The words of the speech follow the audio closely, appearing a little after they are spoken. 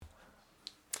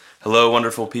Hello,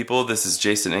 wonderful people. This is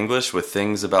Jason English with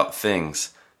Things About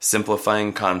Things,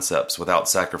 simplifying concepts without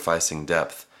sacrificing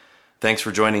depth. Thanks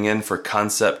for joining in for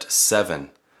Concept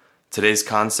 7. Today's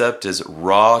concept is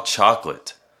raw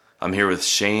chocolate. I'm here with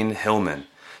Shane Hillman.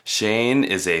 Shane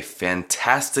is a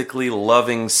fantastically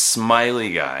loving,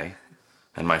 smiley guy,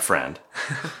 and my friend,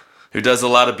 who does a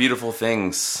lot of beautiful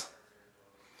things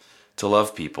to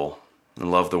love people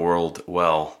and love the world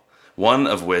well. One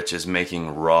of which is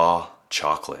making raw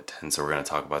chocolate. And so we're going to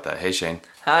talk about that. Hey, Shane.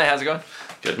 Hi, how's it going?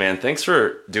 Good, man. Thanks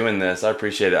for doing this. I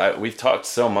appreciate it. We've talked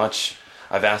so much.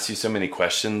 I've asked you so many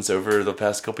questions over the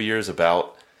past couple years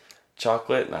about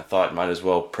chocolate, and I thought might as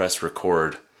well press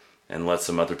record and let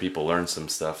some other people learn some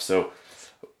stuff. So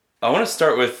I want to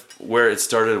start with where it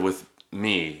started with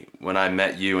me when I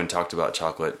met you and talked about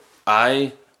chocolate.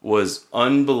 I was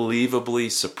unbelievably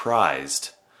surprised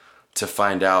to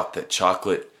find out that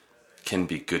chocolate can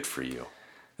be good for you.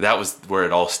 That was where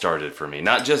it all started for me.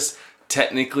 Not just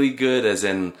technically good as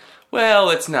in,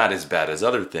 well, it's not as bad as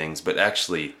other things, but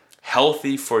actually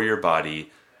healthy for your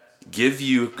body, give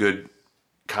you good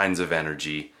kinds of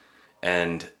energy.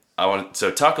 And so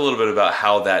talk a little bit about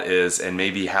how that is and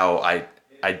maybe how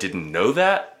I didn't know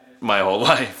that my whole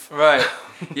life. Right.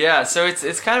 Yeah, so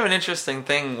it's kind of an interesting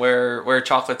thing where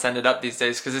chocolates ended up these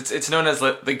days, because it's known as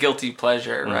the guilty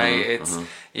pleasure, right?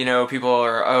 You know, people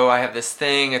are, I have this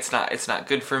thing, it's not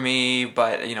good for me,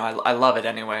 but you know, I love it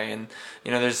anyway. And you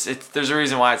know, there's a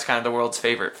reason why it's kind of the world's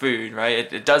favorite food,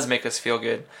 right? It does make us feel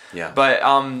good. Yeah. But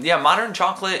modern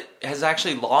chocolate has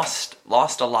actually lost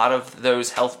a lot of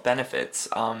those health benefits.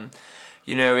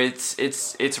 You know,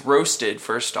 it's roasted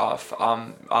first off,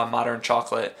 modern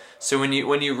chocolate. So when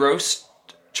you roast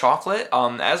chocolate,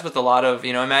 as with a lot of,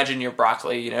 you know, imagine your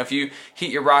broccoli, you know, if you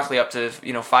heat your broccoli up to,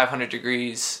 you know, 500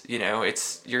 degrees, you know,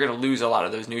 you're going to lose a lot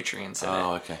of those nutrients in it.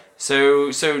 Oh, okay. So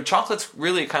chocolate's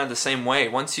really kind of the same way.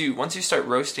 Once you start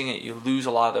roasting it, you lose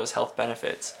a lot of those health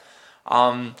benefits.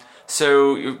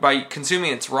 So by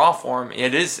consuming its raw form,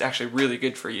 it is actually really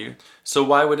good for you. So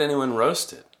why would anyone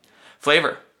roast it?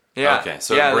 Flavor. Yeah. Okay,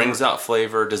 so it brings out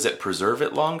flavor. Does it preserve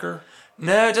it longer?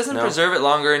 No, it doesn't preserve it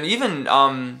longer. And even,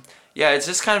 it's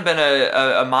just kind of been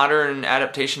a modern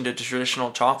adaptation to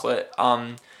traditional chocolate.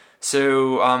 But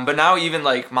now even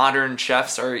like modern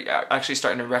chefs are actually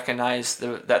starting to recognize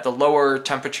that the lower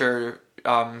temperature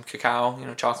cacao, you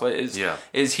know, chocolate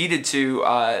is heated to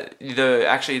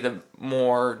the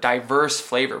more diverse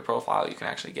flavor profile you can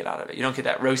actually get out of it. You don't get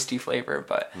that roasty flavor,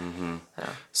 but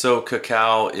So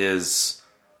cacao is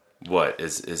what?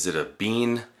 Is it a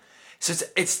bean? So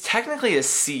it's technically a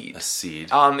seed. A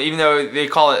seed. Even though they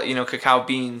call it, you know, cacao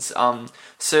beans.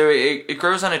 So it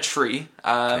grows on a tree.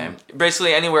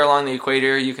 Basically anywhere along the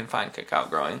equator you can find cacao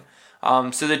growing.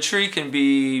 So the tree can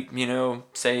be, you know,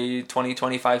 say 20,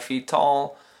 25 feet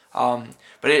tall.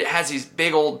 But it has these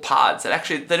big old pods that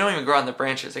actually, they don't even grow on the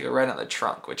branches. They go right on the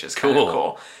trunk, which is kind of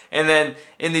cool. And then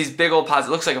in these big old pods, it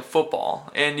looks like a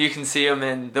football. And you can see them,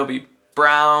 and they'll be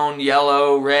brown,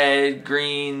 yellow, red,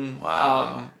 green.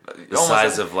 Wow. The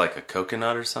size of like a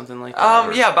coconut or something like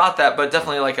that? Yeah, about that, but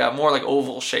definitely like a more like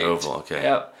oval shaped. Oval, okay.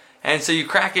 Yep. And so you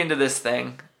crack into this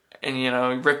thing, and you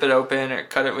know, you rip it open or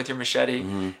cut it with your machete,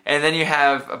 and then you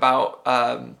have about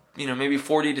maybe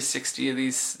 40 to 60 of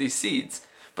these seeds,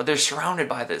 but they're surrounded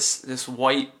by this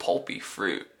white pulpy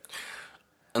fruit.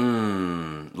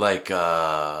 Like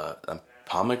a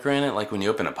pomegranate, like when you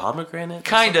open a pomegranate?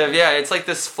 Kind of, yeah. It's like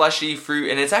this fleshy fruit,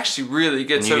 and it's actually really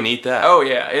good. And you can eat that? Oh,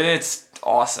 yeah, and it's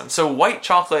awesome. So white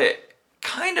chocolate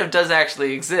kind of does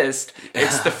actually exist.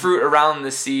 It's the fruit around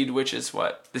the seed, which is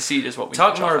what we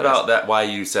talk more about that. Why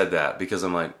you said that? Because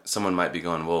I'm like, someone might be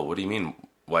going, well, what do you mean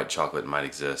white chocolate might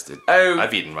exist?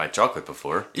 I've eaten white chocolate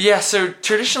before. Yeah. So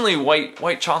traditionally,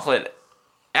 white chocolate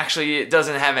actually it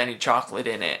doesn't have any chocolate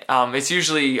in it. It's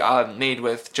usually made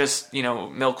with just, you know,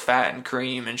 milk, fat, and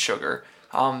cream and sugar.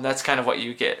 That's kind of what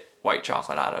you get white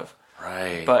chocolate out of.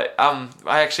 Right. But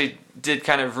I actually did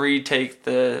kind of retake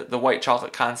the white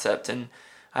chocolate concept, and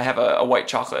I have a white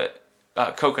chocolate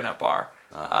coconut bar.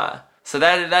 So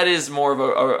that is more of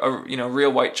a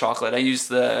real white chocolate. I use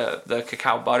the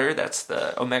cacao butter. That's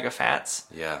the omega fats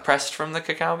pressed from the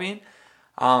cacao bean.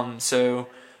 So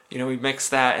you know, we mix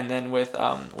that and then with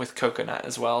coconut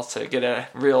as well to get a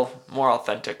real, more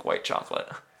authentic white chocolate.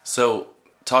 So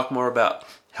talk more about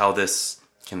how this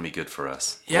can be good for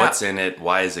us. Yeah. What's in it?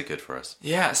 Why is it good for us?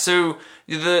 Yeah, so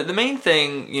the main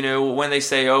thing, you know, when they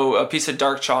say, a piece of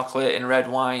dark chocolate and red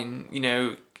wine, you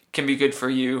know, can be good for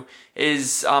you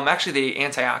is actually the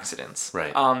antioxidants.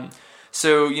 Right.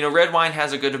 So, you know, red wine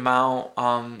has a good amount,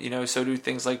 so do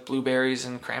things like blueberries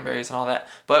and cranberries and all that.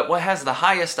 But what has the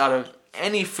highest out of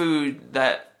any food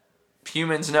that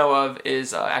humans know of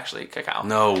is actually cacao.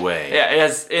 No way. Yeah, it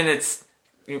has, and it's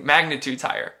magnitudes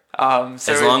higher.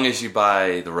 So as long as you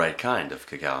buy the right kind of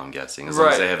cacao, I'm guessing. As long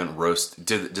as they haven't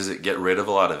roasted. Does it get rid of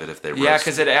a lot of it if they roast? Yeah,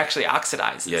 because it actually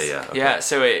oxidizes. Yeah. Okay. Yeah,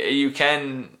 so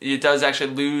it does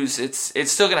actually lose.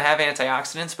 It's still going to have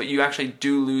antioxidants, but you actually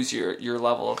do lose your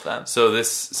level of them. So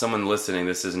someone listening,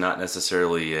 this is not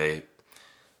necessarily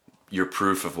your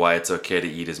proof of why it's okay to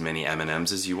eat as many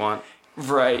M&Ms as you want.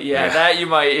 Right. Yeah. That you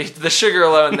might. The sugar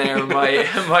alone there might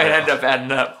end up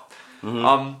adding up.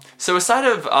 Mm-hmm. So aside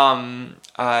of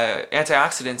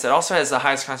antioxidants, it also has the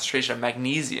highest concentration of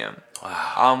magnesium.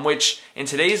 Wow. Which in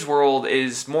today's world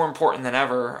is more important than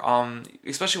ever,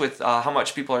 especially with how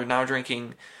much people are now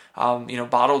drinking,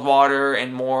 bottled water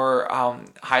and more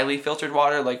highly filtered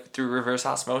water, like through reverse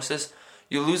osmosis.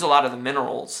 You lose a lot of the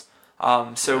minerals.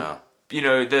 One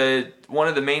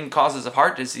of the main causes of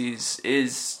heart disease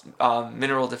is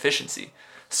mineral deficiency.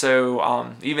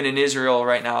 So even in Israel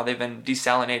right now, they've been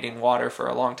desalinating water for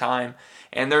a long time,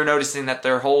 and they're noticing that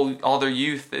all their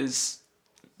youth is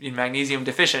magnesium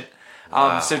deficient.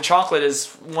 Wow. So chocolate is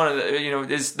one of the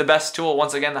is the best tool.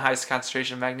 Once again, the highest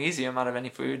concentration of magnesium out of any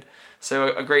food.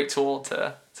 So a great tool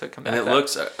to combat. And it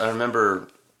looks. I remember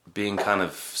being kind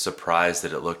of surprised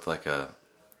that it looked like a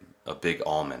big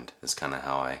almond. Is kind of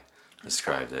how I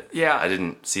described it. Yeah. I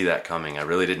didn't see that coming. I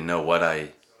really didn't know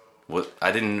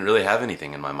I didn't really have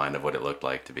anything in my mind of what it looked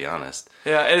like, to be honest.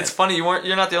 Yeah, and it's funny,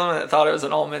 you're not the only one that thought it was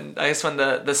an almond. I guess when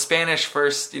the Spanish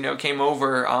first, came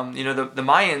over, the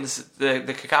Mayans,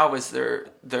 the cacao was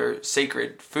their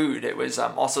sacred food. It was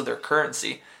also their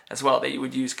currency as well. They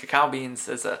would use cacao beans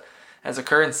as a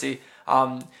currency.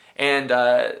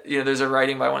 There's a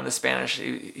writing by one of the Spanish.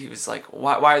 He was like,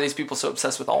 why are these people so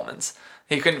obsessed with almonds?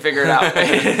 He couldn't figure it out.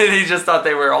 He just thought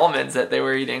they were almonds that they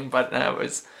were eating, but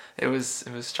it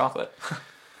was chocolate.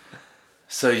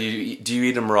 So do you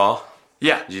eat them raw?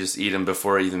 Yeah. You just eat them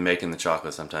before even making the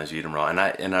chocolate. Sometimes you eat them raw. And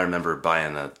I remember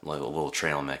buying a little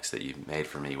trail mix that you made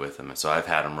for me with them. And so I've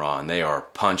had them raw, and they are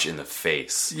punch in the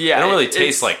face. Yeah. They don't really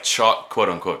taste like quote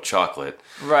unquote chocolate.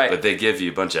 Right. But they give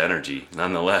you a bunch of energy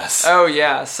nonetheless. Oh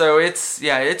yeah. So it's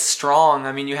strong.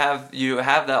 I mean, you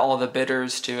have all the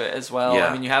bitters to it as well. Yeah.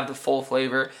 I mean, you have the full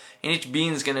flavor, and each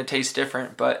bean's going to taste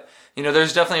different, but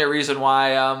there's definitely a reason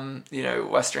why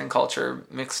Western culture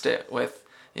mixed it with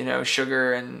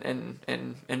sugar and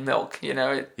milk.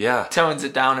 It tones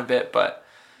it down a bit, but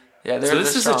yeah. So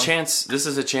this is a chance. This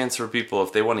is a chance for people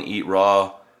if they want to eat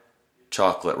raw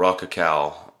chocolate, raw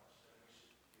cacao,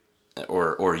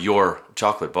 or your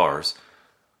chocolate bars.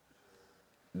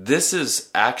 This is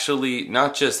actually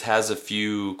not just has a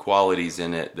few qualities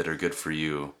in it that are good for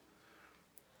you.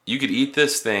 You could eat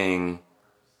this thing,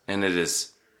 and it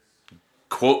is,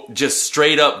 quote, just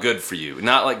straight up good for you.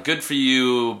 Not like good for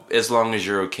you as long as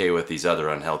you're okay with these other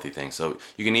unhealthy things. So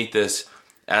you can eat this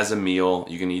as a meal.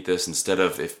 You can eat this instead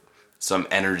of some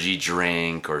energy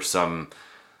drink or some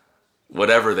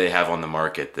whatever they have on the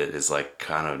market that is like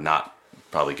kind of not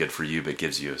probably good for you but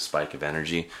gives you a spike of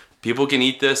energy. People can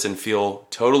eat this and feel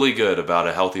totally good about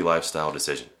a healthy lifestyle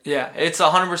decision. Yeah, it's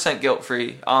 100%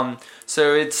 guilt-free.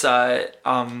 So it's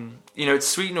it's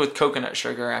sweetened with coconut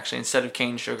sugar actually instead of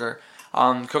cane sugar.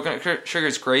 Coconut sugar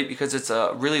is great because it's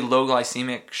a really low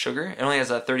glycemic sugar. It only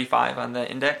has a 35 on the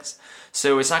index,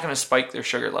 so it's not going to spike their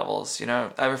sugar levels. I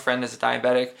have a friend that's a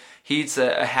diabetic. He eats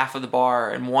a half of the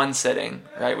bar in one sitting,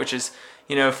 right? Which is,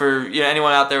 for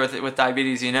anyone out there with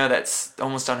diabetes, that's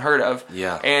almost unheard of.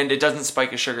 Yeah. And it doesn't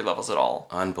spike his sugar levels at all.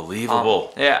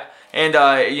 Unbelievable. Yeah. And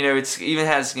it's even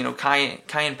has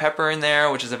cayenne pepper in there,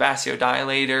 which is a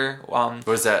vasodilator.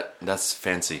 What is that? That's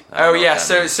fancy. So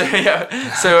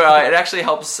it actually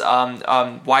helps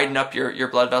widen up your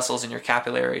blood vessels and your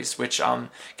capillaries, which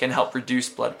can help reduce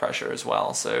blood pressure as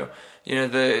well. So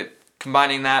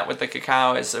combining that with the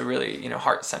cacao is a really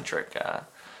heart centric.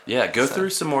 Go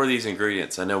through some more of these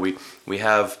ingredients. I know we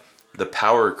have the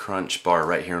Power Crunch bar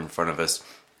right here in front of us.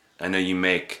 I know you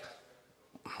make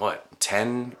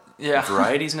 10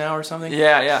 varieties now or something?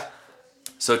 Yeah.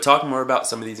 So talk more about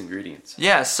some of these ingredients.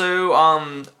 Yeah, so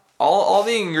all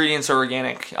the ingredients are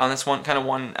organic. That's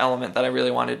one element that I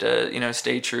really wanted to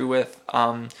stay true with.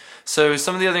 So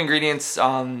some of the other ingredients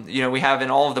we have in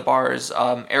all of the bars,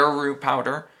 arrowroot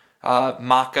powder,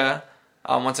 maca,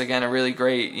 once again a really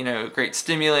great great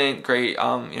stimulant, great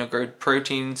good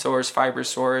protein source, fiber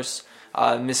source,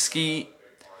 mesquite.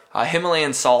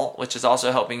 Himalayan salt, which is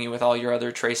also helping you with all your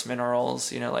other trace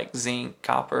minerals, like zinc,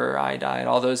 copper, iodine,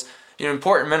 all those,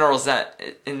 important minerals that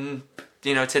in,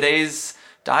 today's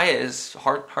diet is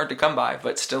hard to come by,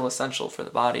 but still essential for the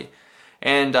body.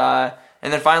 And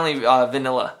then finally,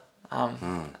 vanilla.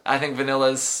 I think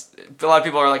vanilla's, a lot of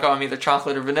people are like, oh, I'm either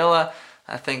chocolate or vanilla.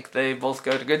 I think they both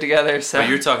go good together. So. But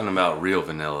you're talking about real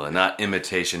vanilla, not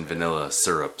imitation vanilla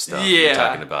syrup stuff. Yeah. You're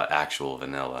talking about actual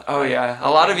vanilla. Oh, right? Yeah. A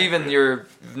lot of even your,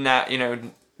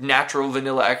 natural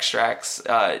vanilla extracts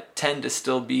tend to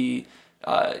still be,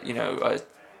 a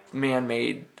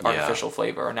man-made artificial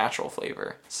flavor or natural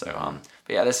flavor. So,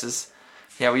 but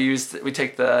yeah, we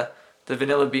take the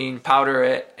vanilla bean, powder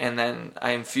it, and then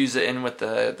I infuse it in with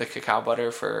the cacao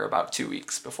butter for about 2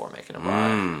 weeks before making a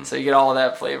bar. So you get all of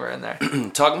that flavor in there.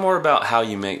 Talk more about how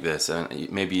you make this.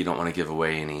 Maybe you don't want to give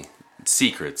away any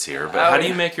secrets here, but how do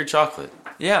you make your chocolate?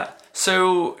 Yeah.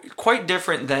 So quite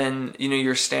different than,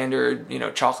 your standard,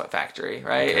 chocolate factory,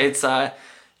 right? Okay. It's,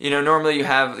 normally you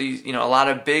have these, a lot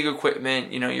of big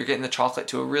equipment, you're getting the chocolate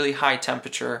to a really high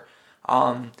temperature.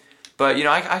 But,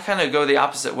 I kind of go the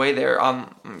opposite way there.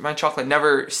 My chocolate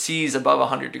never sees above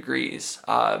 100 degrees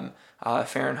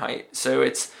Fahrenheit. So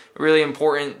it's really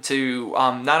important to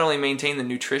not only maintain the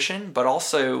nutrition, but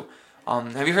also,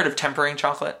 have you heard of tempering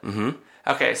chocolate? Mm-hmm.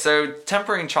 Okay, so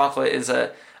tempering chocolate is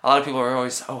a lot of people are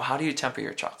always, how do you temper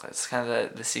your chocolate? It's kind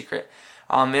of the secret.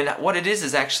 And what it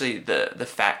is actually the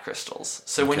fat crystals.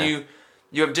 So when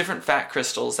you have different fat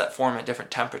crystals that form at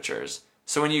different temperatures.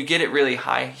 So when you get it really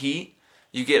high heat,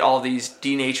 you get all these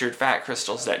denatured fat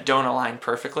crystals that don't align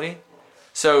perfectly.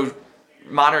 So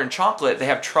modern chocolate, they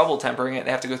have trouble tempering it.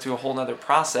 They have to go through a whole nother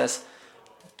process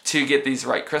to get these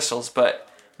right crystals. But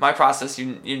my process,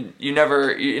 you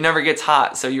never gets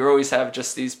hot, so you always have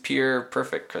just these pure,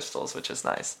 perfect crystals, which is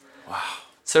nice. Wow.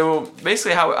 So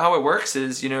basically how it works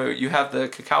is, you have the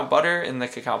cacao butter and the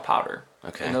cacao powder.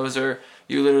 Okay. And those are,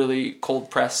 you literally cold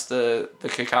press the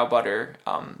cacao butter,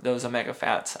 those omega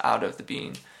fats out of the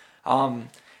bean. And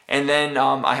then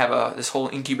I have this whole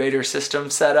incubator system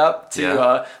set up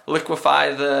to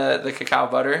liquefy the cacao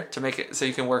butter to make it so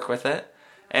you can work with it.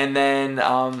 And then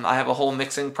I have a whole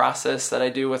mixing process that I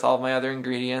do with all of my other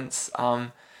ingredients.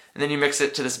 And then you mix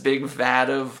it to this big vat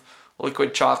of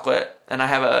liquid chocolate. And I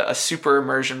have a super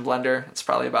immersion blender. It's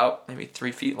probably about maybe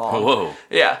 3 feet long. Whoa.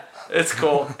 Yeah, it's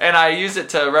cool. And I use it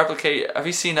to replicate. Have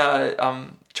you seen Charlie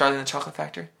and the Chocolate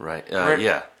Factory? Right.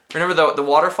 Yeah. Remember the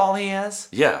waterfall he has?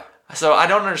 Yeah. So I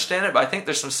don't understand it, but I think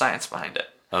there's some science behind it.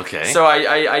 Okay. So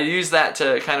I use that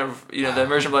to kind of, the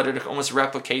immersion blender to almost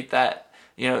replicate that,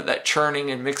 that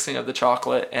churning and mixing of the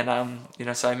chocolate. And,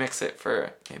 so I mix it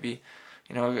for maybe,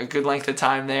 a good length of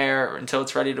time there until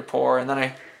it's ready to pour. And then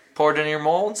I pour it in your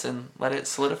molds and let it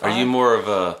solidify. Are you more of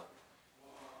a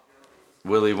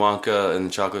Willy Wonka and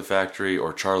the Chocolate Factory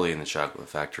or Charlie and the Chocolate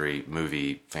Factory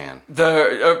movie fan?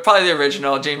 Probably the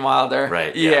original, Gene Wilder.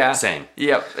 Right. Yeah. Same.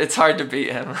 Yep. It's hard to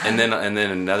beat him. And then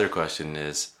another question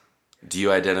is, do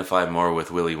you identify more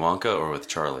with Willy Wonka or with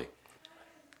Charlie?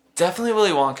 Definitely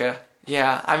Willy Wonka.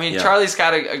 Yeah. I mean, Charlie's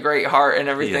got a great heart and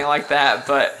everything like that,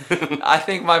 but I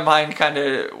think my mind kind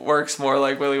of works more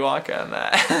like Willy Wonka on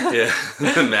that.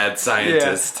 Yeah. Mad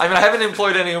scientist. Yeah. I mean, I haven't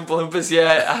employed any Oompa Loompas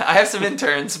yet. I have some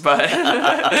interns, but...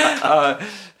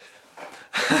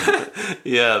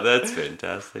 Yeah, that's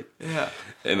fantastic. Yeah.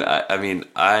 And I mean,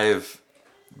 I've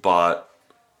bought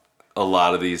a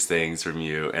lot of these things from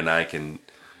you, and I can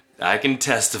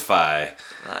testify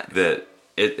that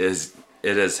it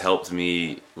has helped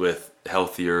me with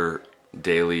healthier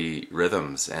daily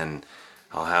rhythms. And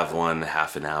I'll have one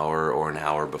half an hour or an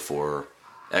hour before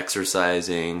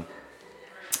exercising,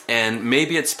 and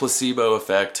maybe it's placebo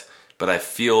effect, but I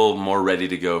feel more ready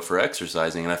to go for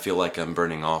exercising, and I feel like I'm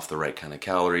burning off the right kind of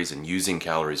calories and using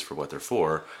calories for what they're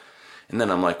for. And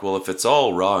then I'm like, well, if it's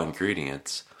all raw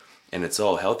ingredients and it's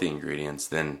all healthy ingredients,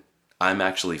 then I'm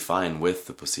actually fine with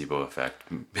the placebo effect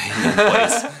being in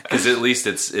place, because at least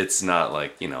it's not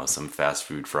like, some fast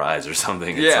food fries or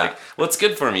something. It's like, well, it's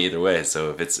good for me either way. So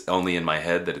if it's only in my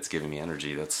head that it's giving me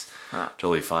energy, that's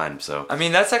totally fine. So I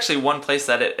mean, that's actually one place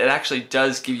that it actually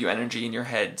does give you energy in your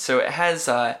head. So it has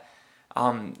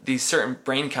these certain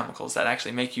brain chemicals that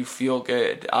actually make you feel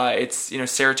good. It's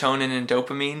serotonin and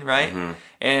dopamine, right? Mm-hmm.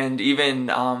 And even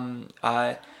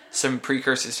some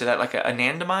precursors to that, like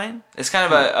anandamide. It's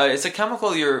kind of it's a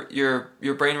chemical your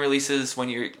brain releases when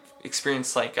you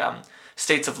experience like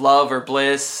states of love or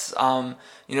bliss.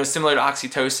 Similar to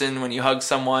oxytocin, when you hug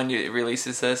someone, it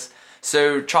releases this.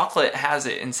 So chocolate has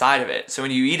it inside of it. So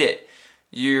when you eat it,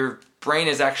 your brain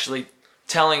is actually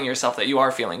telling yourself that you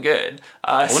are feeling good.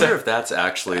 I wonder if that's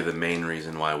actually the main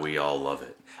reason why we all love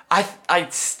it.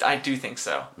 I do think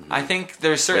so. Mm-hmm. I think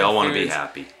there's certain. We all want to be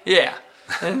happy. Yeah.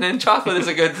 And then chocolate is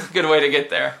a good way to get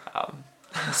there.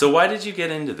 So why did you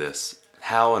get into this?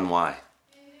 How and why?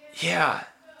 Yeah.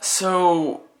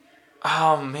 So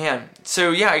Oh man. So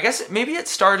yeah, I guess maybe it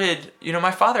started, my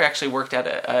father actually worked at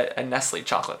a Nestle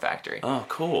chocolate factory. Oh,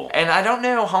 cool. And I don't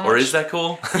know how much. Or is that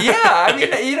cool? Yeah, I mean,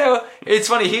 it's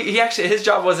funny. He actually, his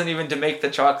job wasn't even to make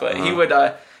the chocolate.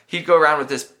 He'd go around with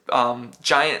this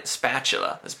giant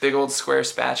spatula, this big old square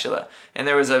spatula, and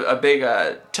there was a big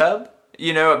tub,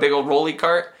 a big old rolly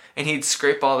cart, and he'd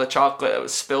scrape all the chocolate that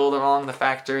was spilled along the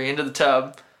factory into the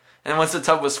tub. And once the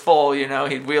tub was full,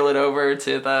 he'd wheel it over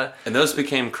to the... And those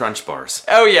became Crunch Bars.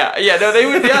 Oh, yeah. Yeah, no, they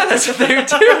would... Yeah, that's what they would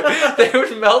do. They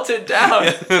would melt it down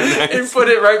and put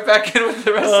it right back in with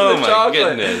the rest of the chocolate. Oh,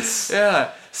 my goodness. Yeah.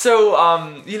 So,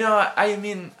 I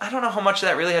mean, I don't know how much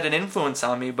that really had an influence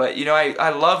on me, but, I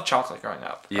loved chocolate growing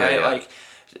up. Yeah. Like,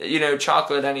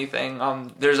 chocolate,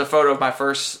 anything. There's a photo of my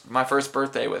first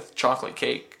birthday with chocolate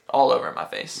cake all over my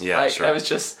face. Yeah, sure. I was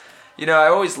just... I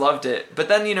always loved it. But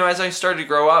then, as I started to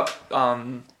grow up,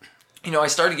 I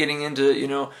started getting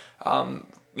into,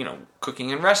 cooking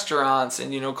in restaurants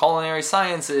and, culinary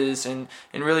sciences and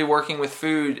really working with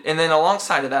food. And then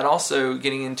alongside of that, also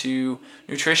getting into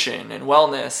nutrition and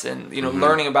wellness and,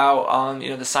 learning about,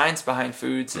 the science behind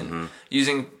foods and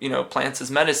using, plants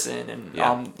as medicine and,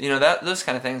 those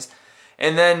kind of things.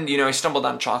 And then, I stumbled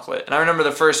on chocolate. And I remember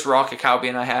the first raw cacao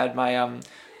bean I had,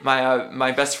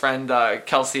 my best friend,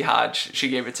 Kelsey Hodge, she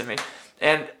gave it to me.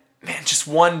 And man, just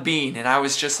one bean. And I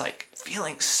was just like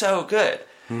feeling so good.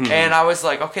 And I was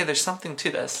like, okay, there's something to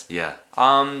this. Yeah.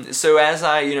 So as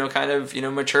I,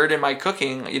 matured in my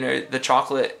cooking, the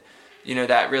chocolate,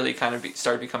 that really kind of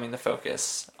started becoming the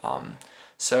focus. But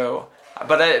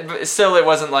still it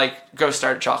wasn't like, go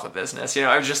start a chocolate business.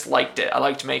 I just liked it. I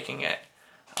liked making it.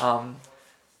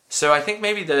 So I think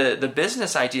maybe the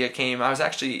business idea came. I was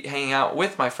actually hanging out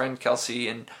with my friend Kelsey,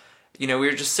 and we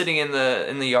were just sitting in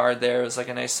the yard there. It was like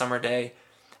a nice summer day,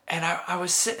 and I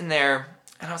was sitting there,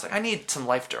 and I was like, I need some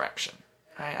life direction.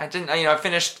 I didn't, I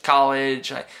finished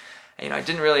college. I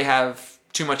didn't really have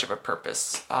too much of a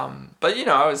purpose, but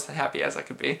I was happy as I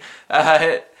could be.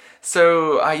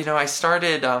 So I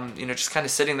started, just kind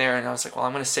of sitting there, and I was like, well,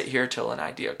 I'm going to sit here till an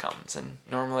idea comes, and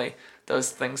normally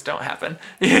those things don't happen.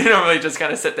 You normally just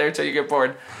kind of sit there till you get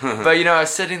bored. But I was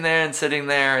sitting there,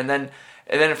 and then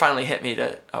it finally hit me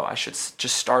I should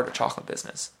just start a chocolate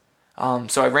business.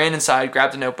 So I ran inside,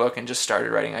 grabbed a notebook, and just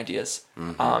started writing ideas.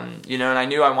 And I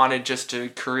knew I wanted just to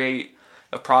create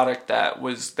a product that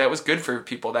was good for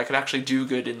people, that could actually do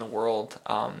good in the world,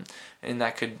 and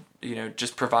that could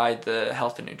just provide the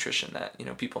health and nutrition that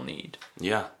people need.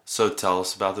 Yeah. So tell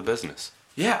us about the business.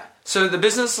 Yeah. So the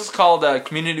business is called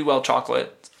Community Well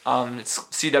Chocolate. It's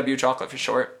CW Chocolate for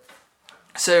short.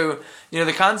 So,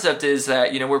 the concept is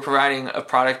that, we're providing a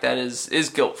product that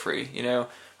is guilt-free.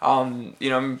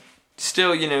 I'm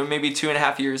still, maybe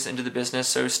 2.5 years into the business.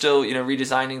 So still,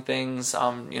 redesigning things,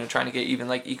 trying to get even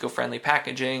like eco-friendly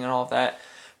packaging and all of that.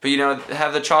 But,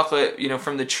 have the chocolate,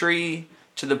 from the tree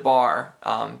to the bar,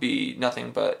 be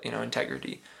nothing but,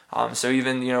 integrity. So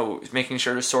even, making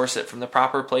sure to source it from the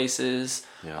proper places.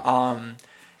 Yeah.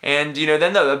 And,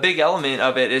 then the big element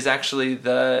of it is actually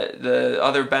the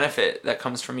other benefit that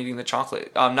comes from eating the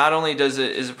chocolate. Not only is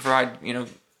it provide,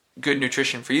 good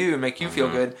nutrition for you and make you feel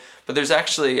good, but there's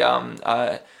actually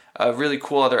a really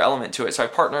cool other element to it. So I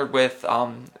partnered with,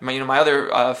 my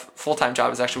other full-time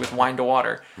job is actually with Wine to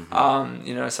Water.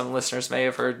 Some listeners may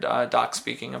have heard Doc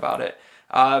speaking about it.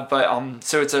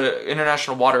 So it's an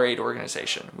international water aid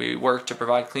organization. We work to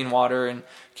provide clean water in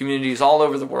communities all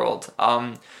over the world.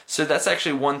 So that's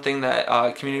actually one thing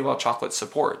that Community Well Chocolate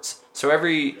supports. So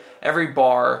every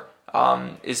bar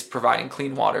is providing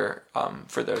clean water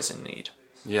for those in need.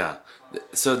 Yeah.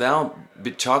 So now,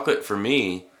 chocolate for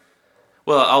me,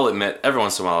 well, I'll admit, every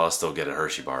once in a while I'll still get a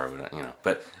Hershey bar,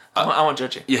 but I won't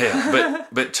judge you. Yeah,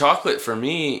 but chocolate for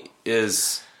me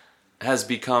has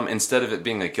become, instead of it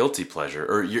being a guilty pleasure,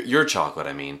 or your chocolate,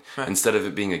 right. Instead of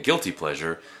it being a guilty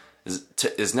pleasure,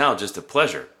 is now just a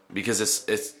pleasure, because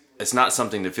it's not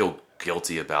something to feel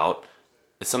guilty about.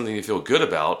 It's something to feel good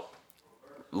about,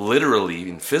 literally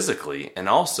and physically, and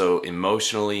also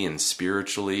emotionally and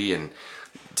spiritually, and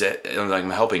like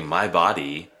I'm helping my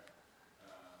body,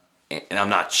 and I'm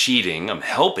not cheating. I'm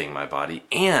helping my body,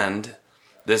 and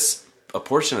a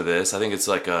portion of this, I think it's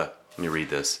like let me read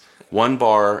this. 1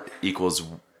 bar equals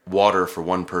water for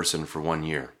 1 person for 1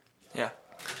 year. Yeah.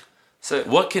 So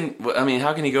how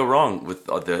can you go wrong with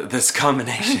this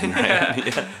combination? Right?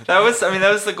 Yeah. That was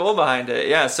the goal behind it.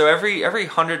 Yeah. So every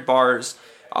 100 bars,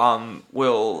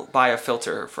 will buy a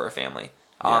filter for a family.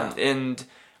 And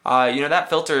that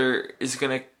filter is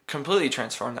going to completely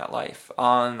transform that life.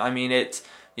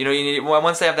 you know,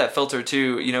 once they have that filter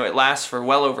too, you know, it lasts for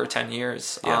well over 10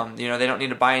 years. Yeah. You know, they don't need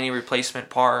to buy any replacement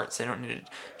parts. They don't need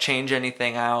to change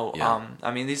anything out. Yeah.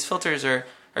 I mean, these filters are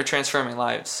transforming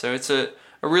lives. So it's a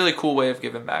really cool way of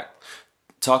giving back.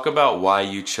 Talk about why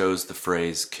you chose the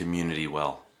phrase community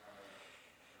well.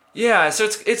 Yeah, so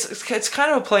it's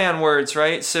kind of a play on words,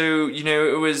 right? So, you know,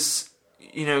 it was,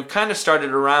 you know, kind of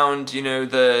started around, you know,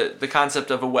 the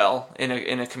concept of a well in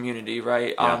a community,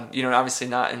 right? Yeah. You know, obviously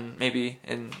not maybe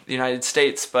in the United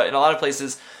States, but in a lot of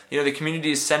places, you know, the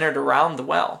community is centered around the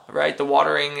well, right? The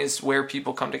watering is where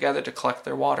people come together to collect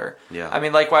their water. Yeah. I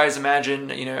mean, likewise, imagine,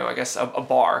 you know, I guess a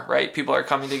bar, right? People are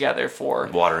coming together for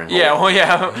watering. Yeah, well,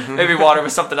 yeah, maybe water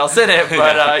with something else in it,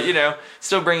 but you know,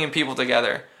 still bringing people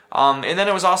together. And then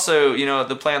it was also, you know,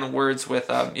 the play on the words with,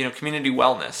 you know, community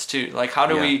wellness too. Like, how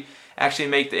do we actually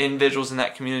make the individuals in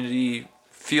that community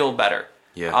feel better?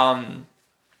 Yeah.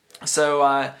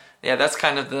 So yeah, that's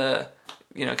kind of the,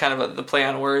 you know, the play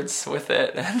on words with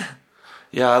it.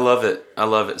 Yeah, I love it. I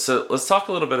love it. So let's talk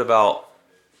a little bit about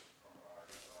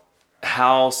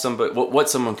how what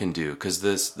someone can do, because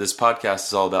this podcast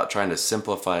is all about trying to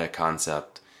simplify a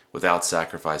concept without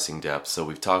sacrificing depth. So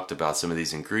we've talked about some of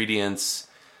these ingredients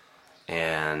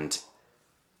and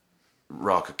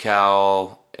raw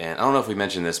cacao, and I don't know if we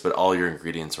mentioned this, but all your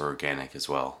ingredients are organic as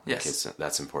well. Yes. In case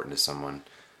that's important to someone,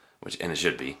 and it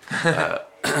should be.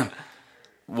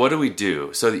 What do we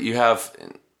do so that you have,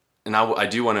 and I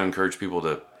do want to encourage people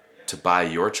to buy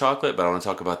your chocolate, but I want to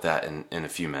talk about that in a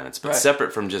few minutes. But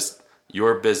separate from just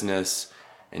your business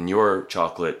and your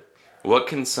chocolate, what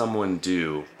can someone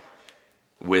do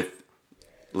with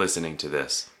listening to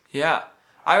this? Yeah.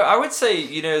 I would say,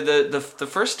 you know, the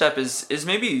first step is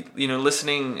maybe, you know,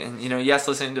 listening, and, you know, yes,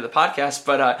 listening to the podcast,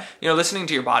 but, you know, listening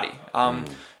to your body,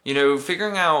 you know,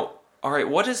 figuring out, all right,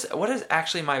 what is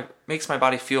actually makes my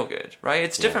body feel good, right?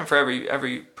 It's different for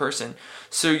every person.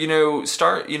 So, you know,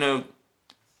 start, you know,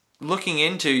 looking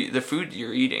into the food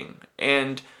you're eating,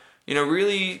 and, you know,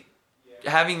 really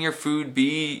having your food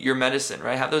be your medicine,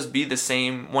 right? Have those be the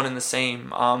same, one and the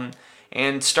same,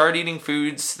 and start eating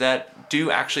foods that do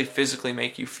actually physically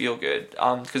make you feel good,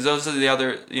 because those are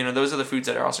those are the foods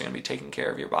that are also going to be taking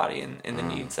care of your body and the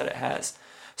needs that it has.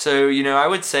 So, you know, I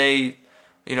would say,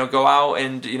 you know, go out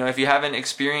and, you know, if you haven't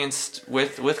experienced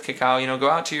with cacao, you know, go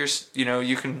out to your, you know,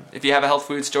 you can, if you have a health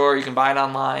food store, you can buy it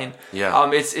online.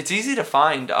 Yeah. It's easy to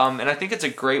find, and I think it's a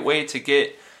great way to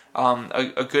get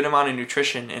a good amount of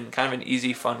nutrition in kind of an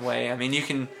easy, fun way. I mean, you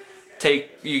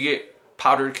get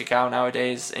powdered cacao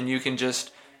nowadays, and you can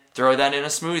just throw that in a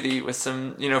smoothie with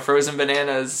some, you know, frozen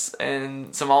bananas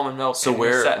and some almond milk. So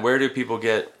where do people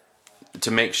get to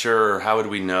make sure? How would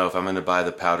we know if I'm going to buy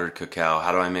the powdered cacao?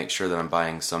 How do I make sure that I'm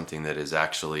buying something that is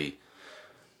actually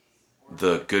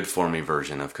the good for me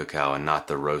version of cacao and not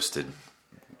the roasted?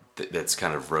 That's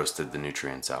kind of roasted the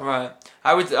nutrients out. Right.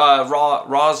 I would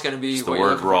raw is going to be just the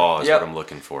word raw is what I'm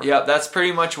looking for. Yeah, that's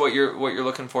pretty much what you're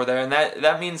looking for there, and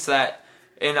that means that.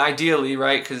 And ideally,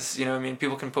 right, because, you know, I mean,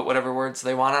 people can put whatever words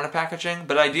they want on a packaging,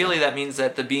 but ideally that means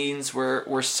that the beans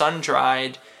were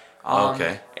sun-dried,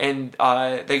 and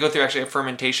they go through actually a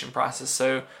fermentation process.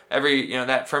 So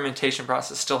that fermentation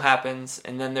process still happens,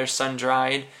 and then they're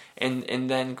sun-dried and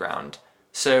then ground.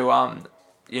 So,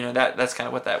 you know, that's kind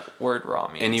of what that word raw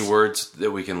means. Any words that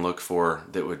we can look for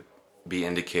that would be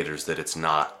indicators that it's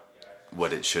not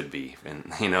what it should be,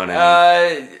 and you know what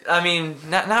I mean? I mean,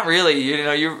 not really. You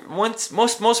know,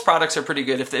 most products are pretty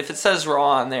good. If it says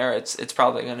raw on there, it's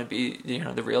probably going to be, you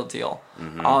know, the real deal.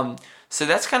 Mm-hmm. So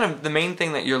that's kind of the main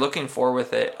thing that you're looking for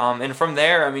with it. And from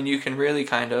there, I mean, you can really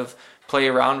kind of play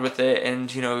around with it.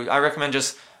 And, you know, I recommend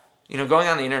just, you know, going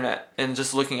on the internet and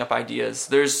just looking up ideas.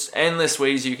 There's endless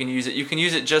ways you can use it. You can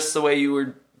use it just the way you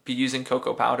would be using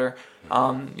cocoa powder.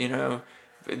 You know,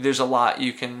 there's a lot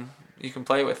you can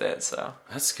play with it. So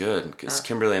that's good, because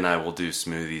Kimberly and I will do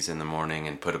smoothies in the morning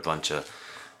and put a bunch of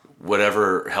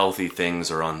whatever healthy things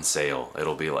are on sale.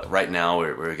 It'll be like right now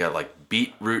we got like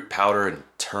beetroot powder and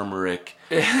turmeric,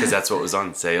 because that's what was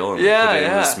on sale, and put it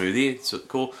in the smoothie. It's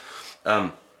cool.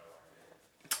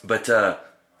 But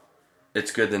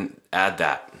it's good then add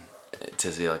that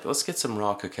to say, like, let's get some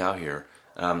raw cacao here.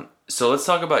 So let's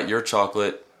talk about your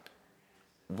chocolate.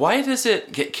 Why does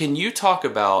it? Can you talk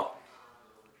about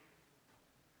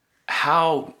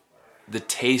how the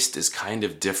taste is kind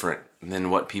of different than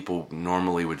what people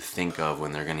normally would think of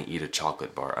when they're going to eat a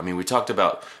chocolate bar? I mean, we talked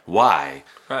about why.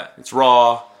 Right. It's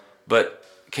raw, but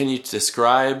can you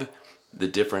describe the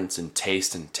difference in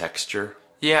taste and texture?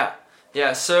 Yeah.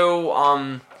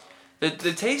 So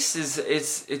the taste is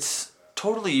it's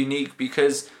totally unique,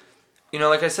 because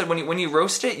like I said, when you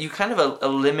roast it, you kind of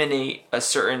eliminate a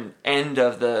certain end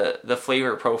of the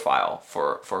flavor profile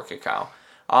for cacao.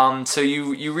 So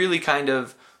you really kind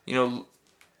of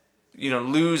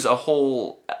lose a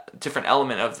whole different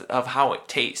element of how it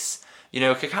tastes.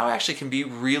 Cacao actually can be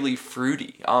really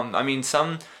fruity. I mean,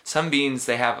 some beans,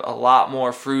 they have a lot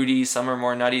more fruity, some are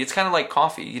more nutty. It's kind of like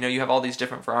coffee. You have all these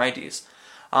different varieties.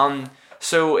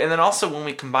 So, and then also when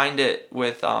we combined it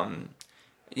with,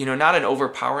 not an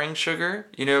overpowering sugar.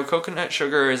 Coconut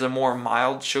sugar is a more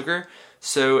mild sugar,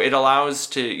 so it allows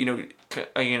to,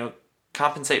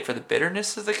 compensate for the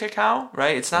bitterness of the cacao,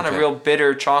 right? It's not a real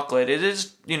bitter chocolate. It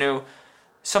is,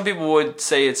 some people would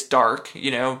say it's dark,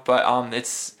 but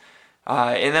it's,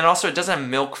 and then also it doesn't have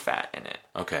milk fat in it.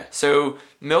 Okay. So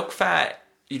milk fat,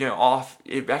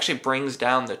 it actually brings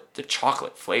down the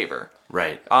chocolate flavor.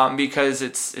 Right. Because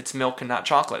it's milk and not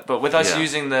chocolate. But with us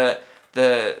using the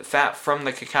fat from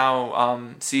the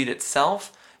cacao seed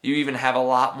itself, you even have a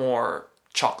lot more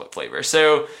chocolate flavor.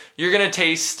 So you're going to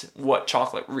taste what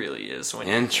chocolate really is when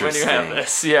you have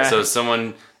this. Yeah. So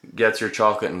someone gets your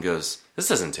chocolate and goes, "This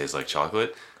doesn't taste like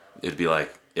chocolate." It'd be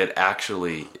like, it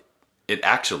actually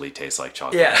tastes like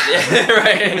chocolate. Yeah,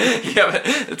 right. Yeah, but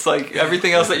it's like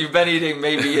everything else that you've been eating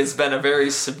maybe has been a very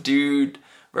subdued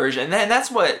version. And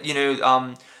that's what,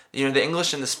 the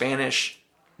English and the Spanish,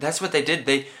 that's what they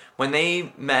did. When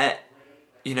they met,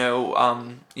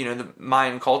 the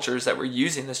Mayan cultures that were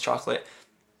using this chocolate,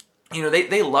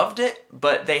 they loved it,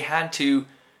 but they had to,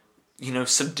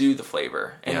 subdue the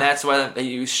flavor. And that's why they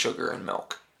used sugar and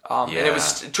milk. And it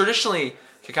was traditionally,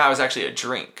 cacao was actually a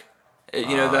drink.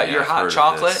 Your hot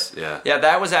chocolate. Yeah,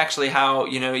 that was actually how,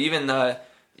 even the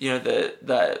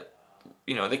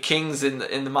kings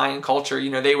in the Mayan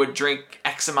culture, they would drink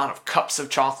X amount of cups of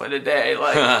chocolate a day.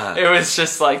 Like it was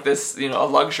just like this, a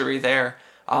luxury there.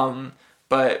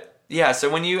 But yeah, so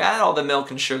when you add all the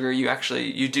milk and sugar,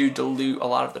 you do dilute a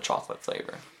lot of the chocolate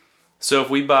flavor. So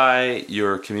if we buy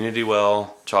your Community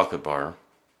Well chocolate bar,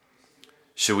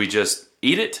 should we just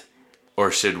eat it,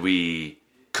 or should we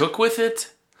cook with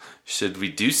it? Should we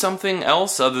do something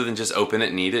else other than just open it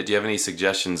and eat it? Do you have any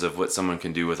suggestions of what someone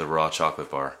can do with a raw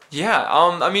chocolate bar? Yeah,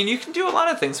 I mean, you can do a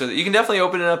lot of things with it. You can definitely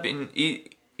open it up and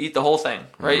eat the whole thing,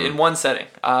 right, in one setting,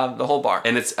 the whole bar.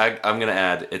 And I'm going to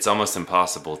add, it's almost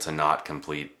impossible to not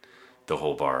complete the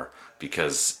whole bar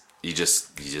because you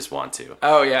just want to.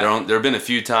 Oh, yeah. There have been a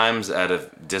few times out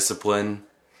of discipline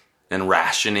and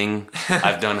rationing,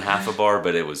 I've done half a bar,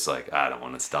 but it was like, I don't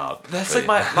want to stop. That's like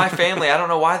my family. I don't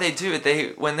know why they do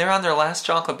it. When they're on their last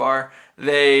chocolate bar,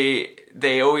 they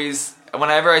always,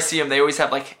 whenever I see them, they always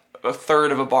have like a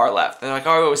third of a bar left. They're like,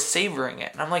 oh, I was savoring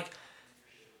it. And I'm like,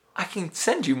 I can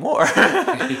send you more. So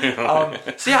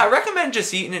yeah, I recommend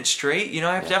just eating it straight.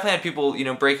 I've definitely had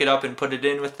people, break it up and put it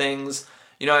in with things.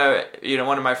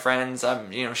 One of my friends,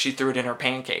 she threw it in her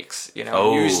pancakes,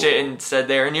 used it and said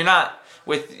there, and you're not,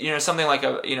 with something like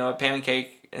a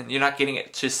pancake, and you're not getting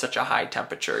it to such a high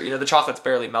temperature. The chocolate's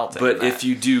barely melted. But if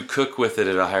you do cook with it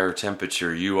at a higher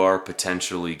temperature, you are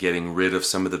potentially getting rid of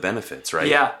some of the benefits, right?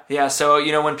 Yeah. So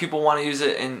when people want to use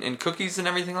it in cookies and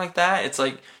everything like that, it's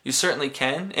like you certainly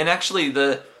can. And actually,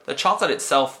 the chocolate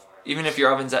itself, even if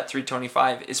your oven's at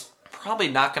 325, is probably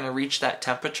not going to reach that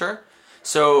temperature.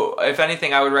 So if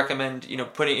anything, I would recommend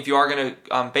if you are going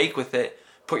to bake with it,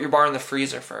 put your bar in the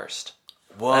freezer first.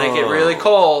 Whoa. Let it get really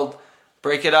cold,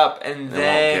 break it up, and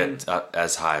then won't get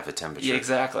as high of a temperature. Yeah,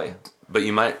 exactly. But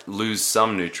you might lose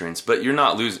some nutrients, but you're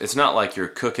not losing. It's not like you're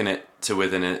cooking it to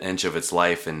within an inch of its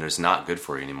life and it's not good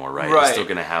for you anymore, right? It's still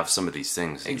going to have some of these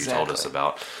things that you told us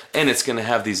about. And it's going to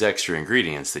have these extra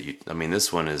ingredients that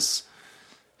this one is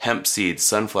hemp seeds,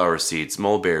 sunflower seeds,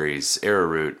 mulberries,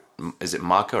 arrowroot. Is it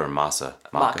maca or masa?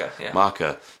 Maca, yeah.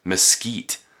 Maca,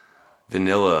 mesquite,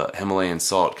 vanilla, Himalayan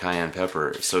salt, cayenne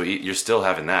pepper. So you're still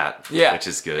having that, which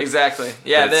is good. Exactly.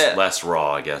 Yeah, but it's less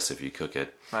raw, I guess, if you cook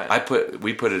it. Right.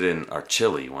 We put it in our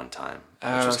chili one time,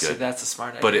 which was good. So that's a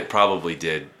smart idea. But it probably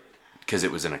did, because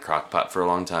it was in a crock pot for a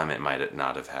long time, it might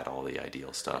not have had all the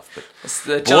ideal stuff.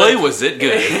 But boy, was it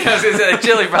good. I was going to say, the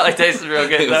chili probably tasted real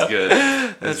good, It was good.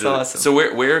 That's awesome. So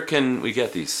where can we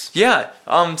get these? Yeah,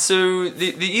 so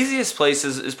the easiest place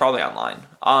is probably online.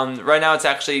 Right now it's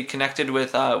actually connected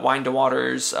with Wine to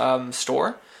Water's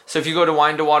store. So if you go to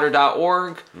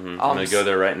winetowater.org. I'm going to go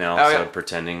there right now,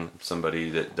 pretending somebody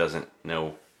that doesn't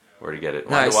know where to get it.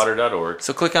 Nice. Winetowater.org.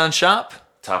 So click on shop.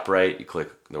 Top right, you click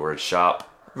the word shop.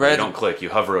 Right. You don't click, you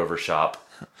hover over shop.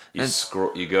 You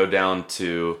scroll, you go down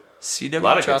to CW a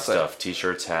lot of chocolate. good stuff.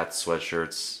 T-shirts, hats,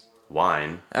 sweatshirts,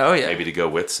 wine. Oh, yeah. Maybe to go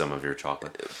with some of your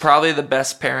chocolate. Probably the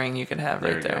best pairing you can have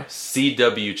there. CW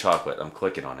CW chocolate. I'm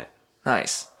clicking on it.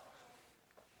 Nice.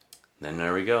 Then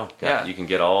there we go. Yeah. You can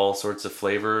get all sorts of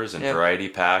flavors and variety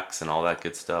packs and all that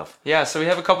good stuff. Yeah, so we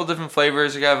have a couple different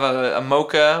flavors. We have a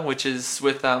mocha, which is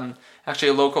with actually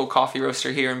a local coffee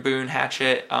roaster here in Boone,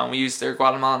 Hatchet. We use their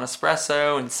Guatemalan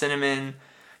espresso and cinnamon.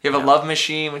 You have a Love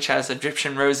Machine, which has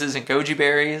Egyptian roses and goji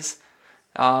berries.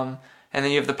 And then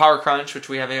you have the Power Crunch, which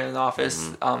we have here in the office.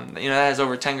 That has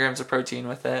over 10 grams of protein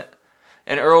with it.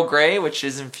 And Earl Grey, which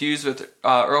is infused with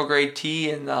Earl Grey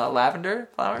tea and lavender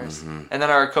flowers. And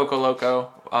then our Coco Loco,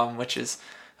 which is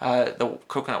the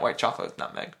coconut white chocolate with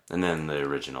nutmeg. And then the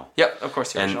original. Yep, of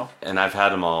course the original. And I've had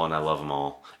them all, and I love them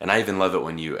all. And I even love it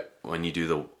when you do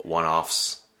the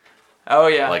one-offs. Oh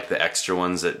yeah, like the extra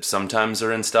ones that sometimes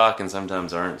are in stock and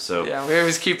sometimes aren't. So yeah, we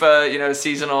always keep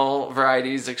seasonal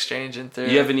varieties exchanging through.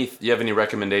 You have any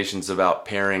recommendations about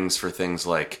pairings for things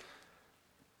like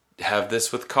have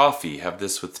this with coffee, have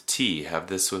this with tea, have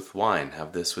this with wine,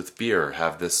 have this with beer,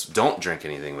 have this. Don't drink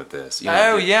anything with this.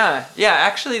 Yeah.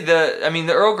 Actually,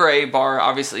 the Earl Grey bar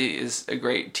obviously is a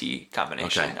great tea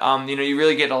combination. Okay. You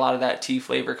really get a lot of that tea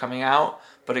flavor coming out,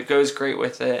 but it goes great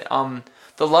with it.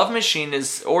 The Love Machine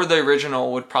or the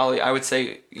original would probably, I would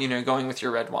say, going with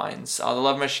your red wines. The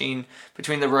Love Machine,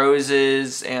 between the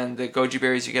roses and the goji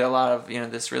berries, you get a lot of,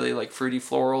 this really like fruity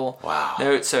floral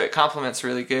note, so it complements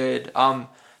really good.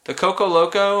 The Coco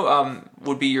Loco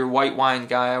would be your white wine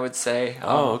guy, I would say.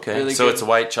 Okay. Really so good. It's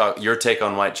white chocolate. Your take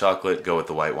on white chocolate, go with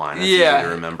the white wine. That's easy to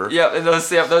remember. Yeah,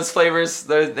 those flavors,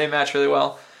 they match really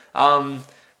well.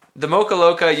 The Mocha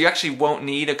Loca, you actually won't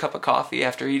need a cup of coffee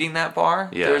after eating that bar.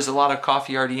 Yeah. There's a lot of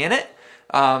coffee already in it,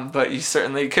 but you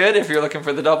certainly could if you're looking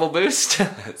for the double boost.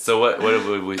 So what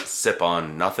would we sip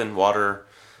on? Nothing? Water?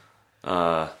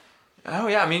 Oh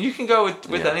yeah, you can go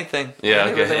with anything. Yeah,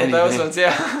 okay. With those ones,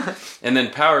 yeah. And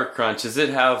then Power Crunch, does it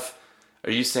have?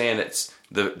 Are you saying it's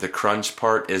the crunch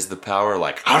part is the power,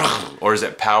 like, or is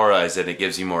it power as in it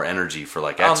gives you more energy for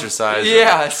like exercise?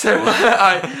 Yeah, so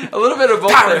a little bit of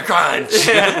both. Power Crunch.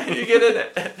 Yeah, you get in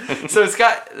it. So it's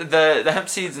got the hemp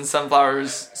seeds and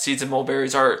sunflowers seeds and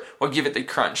mulberries are what give it the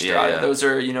crunch throughout it. Those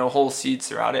are whole seeds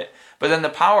throughout it. But then the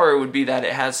power would be that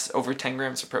it has over 10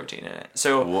 grams of protein in it.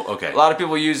 So a lot of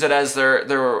people use it as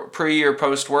their pre or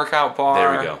post workout bar.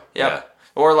 There we go. Yep. Yeah.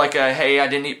 Or like hey, I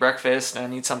didn't eat breakfast and I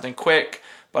need something quick,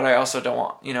 but I also don't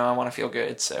want, I want to feel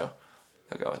good. So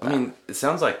I'll go with that. It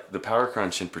sounds like the Power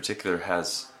Crunch in particular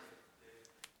has,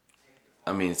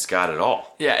 it's got it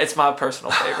all. Yeah, it's my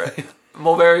personal favorite.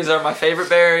 Mulberries are my favorite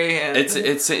berry. And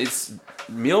It's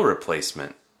meal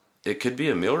replacement. It could be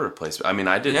a meal replacement.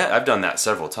 I've done that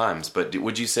several times, but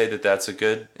would you say that that's a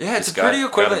good? Yeah, it's pretty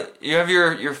equivalent. You have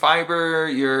your fiber,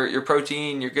 your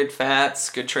protein, your good fats,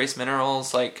 good trace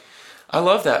minerals. Like, I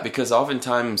love that because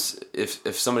oftentimes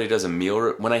if somebody does a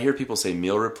meal, when I hear people say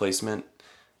meal replacement,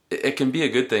 it can be a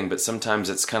good thing, but sometimes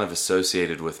it's kind of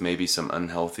associated with maybe some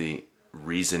unhealthy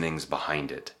reasonings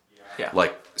behind it. Yeah.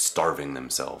 Like starving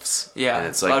themselves. Yeah. And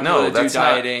it's like, no, that's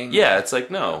dieting. Not. Yeah, it's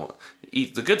like, no.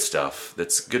 Eat the good stuff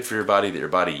that's good for your body, that your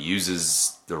body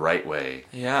uses the right way.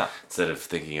 Yeah. Instead of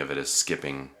thinking of it as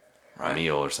skipping a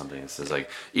meal or something. It's just like,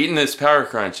 eating this Power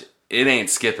Crunch, it ain't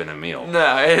skipping a meal.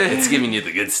 No. It's giving you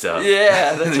the good stuff.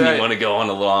 Yeah, that's right. You want to go on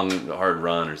a long, hard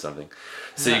run or something.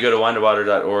 So you go to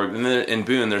winetowater.org, and then in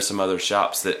Boone, there's some other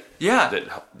shops that have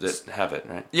it,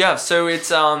 right? Yeah, so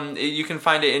it's you can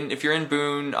find it if you're in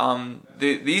Boone. The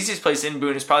easiest place in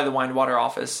Boone is probably the Wine to Water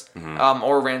office,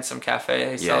 or Ransom Cafe.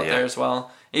 They sell it there as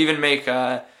well. They even make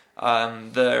their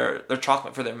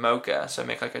chocolate for their mocha. So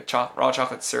make like a raw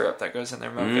chocolate syrup that goes in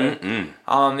their mocha.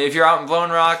 If you're out in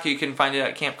Blown Rock, you can find it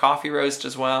at Camp Coffee Roast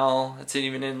as well. It's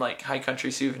even in like High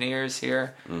Country Souvenirs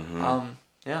here.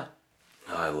 Yeah.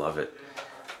 Oh, I love it.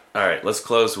 All right, let's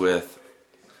close with,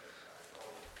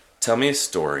 tell me a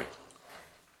story.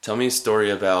 Tell me a story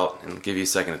about, and I'll give you a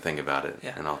second to think about it,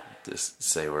 and I'll just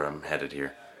say where I'm headed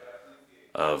here,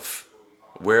 of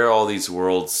where all these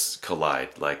worlds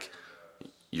collide, like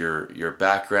your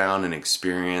background and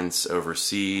experience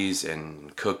overseas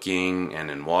and cooking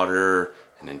and in water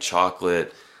and in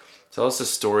chocolate. Tell us a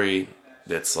story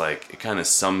that's like, it kind of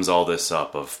sums all this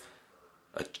up of,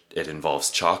 it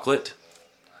involves chocolate,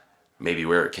 maybe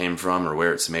where it came from or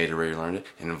where it's made or where you learned it.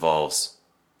 It involves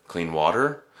clean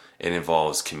water. It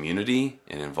involves community.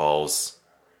 It involves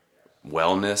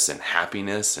wellness and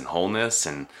happiness and wholeness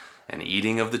and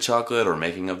eating of the chocolate or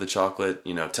making of the chocolate.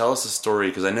 Tell us a story,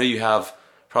 because I know you have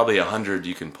probably 100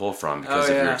 you can pull from because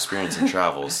of your experience in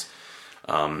travels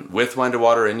with Wine to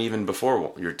Water, and even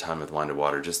before your time with Wine to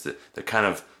Water, just that kind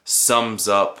of sums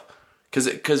up.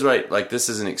 Because right, like this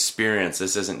is an experience.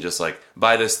 This isn't just like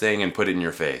buy this thing and put it in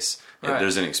your face. Right.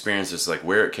 There's an experience. It's like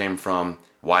where it came from,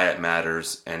 why it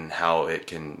matters, and how it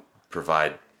can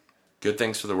provide good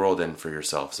things for the world and for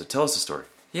yourself. So tell us a story.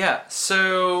 Yeah.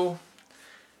 So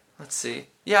let's see.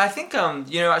 Yeah, I think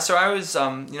so I was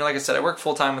like I said, I work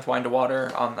full time with Wine to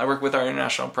Water. I work with our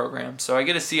international program, so I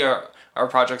get to see our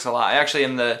projects a lot. I actually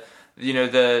am the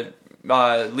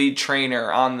lead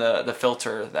trainer on the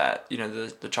filter that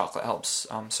the chocolate helps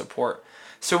support.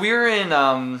 So we were in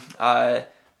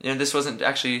this wasn't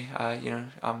actually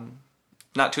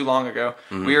not too long ago.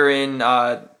 Mm-hmm. We were in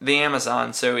the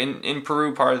Amazon, so in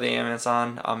Peru, part of the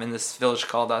Amazon, in this village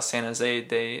called San Jose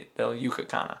de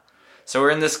Yucatana. So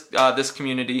we're in this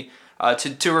community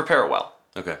to repair a well.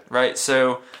 Okay. Right.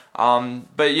 So,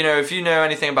 but if you know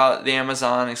anything about the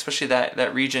Amazon, especially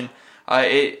that region,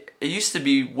 it used to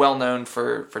be well known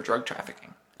for drug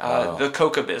trafficking. The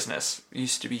coca business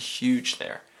used to be huge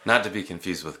there. Not to be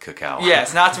confused with cacao.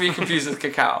 Yes, not to be confused with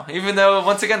cacao. Even though,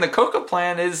 once again, the coca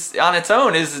plant is on its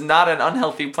own is not an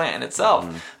unhealthy plant in itself.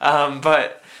 Mm-hmm.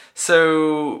 But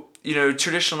so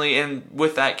traditionally, and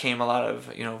with that came a lot of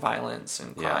violence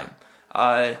and crime.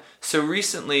 Yeah. So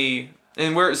recently,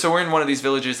 and we're in one of these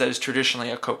villages that is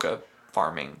traditionally a coca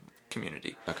farming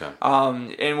community. Okay.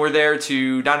 And we're there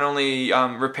to not only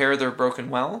repair their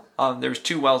broken well. There's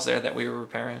 2 wells there that we were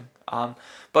repairing.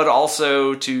 But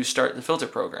also to start the filter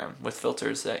program with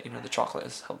filters that the chocolate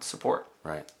has helped support.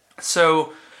 Right.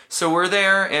 So we're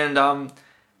there, and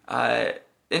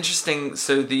interesting.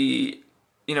 So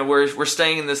we're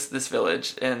staying in this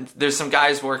village, and there's some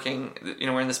guys working.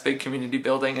 We're in this big community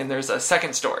building, and there's a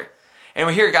second story, and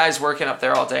we hear guys working up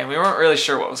there all day, and we weren't really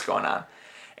sure what was going on.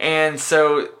 And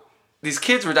so these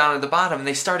kids were down at the bottom, and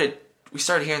we started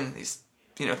hearing these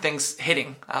things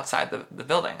hitting outside the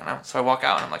building, and so I walk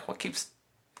out, and I'm like, what keeps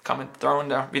throwing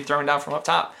down from up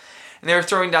top? And they were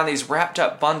throwing down these wrapped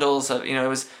up bundles of, it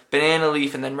was banana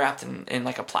leaf and then wrapped in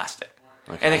like a plastic.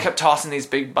 Okay. And they kept tossing these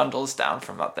big bundles down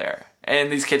from up there.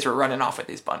 And these kids were running off with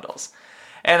these bundles.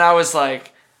 And I was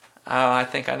like, oh, I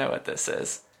think I know what this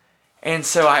is. And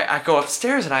so I go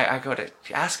upstairs and I go to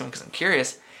ask them because I'm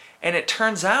curious. And it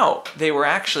turns out they were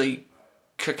actually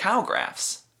cacao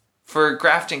grafts for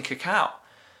grafting cacao.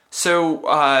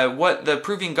 So what the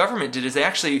Peruvian government did is they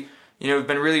actually have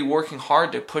been really working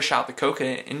hard to push out the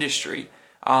coca industry,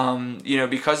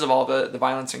 because of all the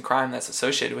violence and crime that's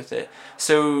associated with it.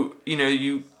 So,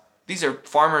 these are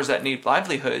farmers that need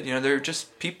livelihood, they're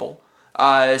just people.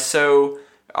 So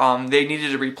they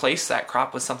needed to replace that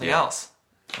crop with something else.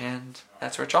 And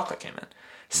that's where chocolate came in.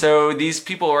 So these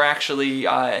people were actually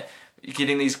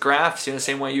getting these grafts, the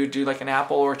same way you would do like an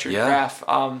apple orchard graft,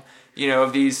 of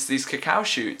these cacao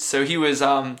shoots. So he was,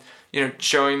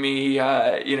 showing me,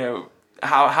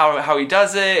 how he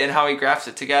does it and how he grafts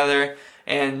it together.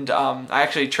 And I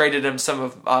actually traded him some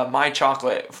of my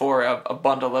chocolate for a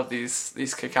bundle of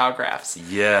these cacao grafts.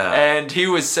 Yeah. And he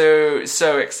was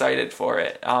so excited for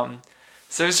it.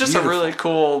 So it's just Beautiful. A really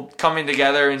cool coming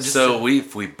together. And just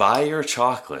if we buy your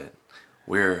chocolate,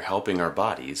 we're helping our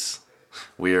bodies.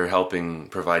 We are helping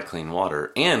provide clean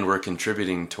water. And we're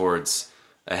contributing towards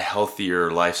a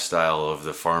healthier lifestyle of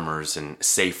the farmers and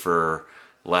safer,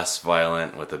 less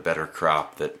violent, with a better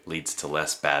crop that leads to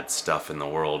less bad stuff in the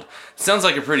world. Sounds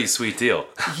like a pretty sweet deal.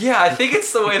 Yeah, I think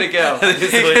it's the way to go.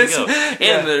 It's the way to go.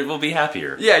 And we'll be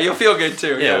happier. Yeah, you'll feel good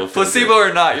too. Yeah. We'll Placebo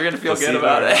good. Or not, you're going to feel good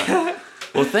about it.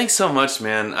 Well, thanks so much,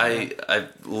 man.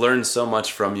 I've learned so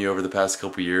much from you over the past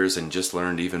couple years and just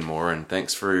learned even more. And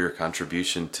thanks for your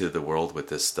contribution to the world with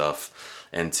this stuff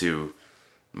and to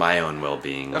my own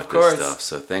well-being with this stuff.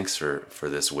 So thanks for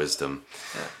this wisdom.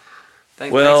 Yeah.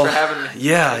 Thanks for having me.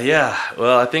 Yeah.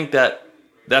 Well, I think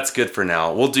that's good for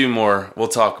now. We'll do more. We'll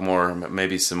talk more,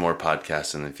 maybe some more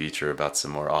podcasts in the future about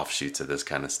some more offshoots of this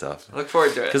kind of stuff. Look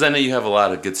forward to it. Because I know you have a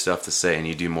lot of good stuff to say, and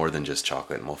you do more than just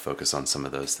chocolate, and we'll focus on some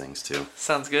of those things too.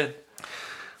 Sounds good.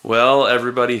 Well,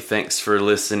 everybody, thanks for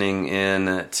listening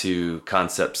in to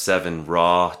Concept 7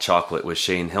 Raw Chocolate with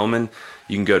Shane Hillman.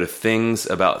 You can go to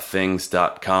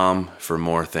thingsaboutthings.com for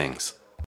more things.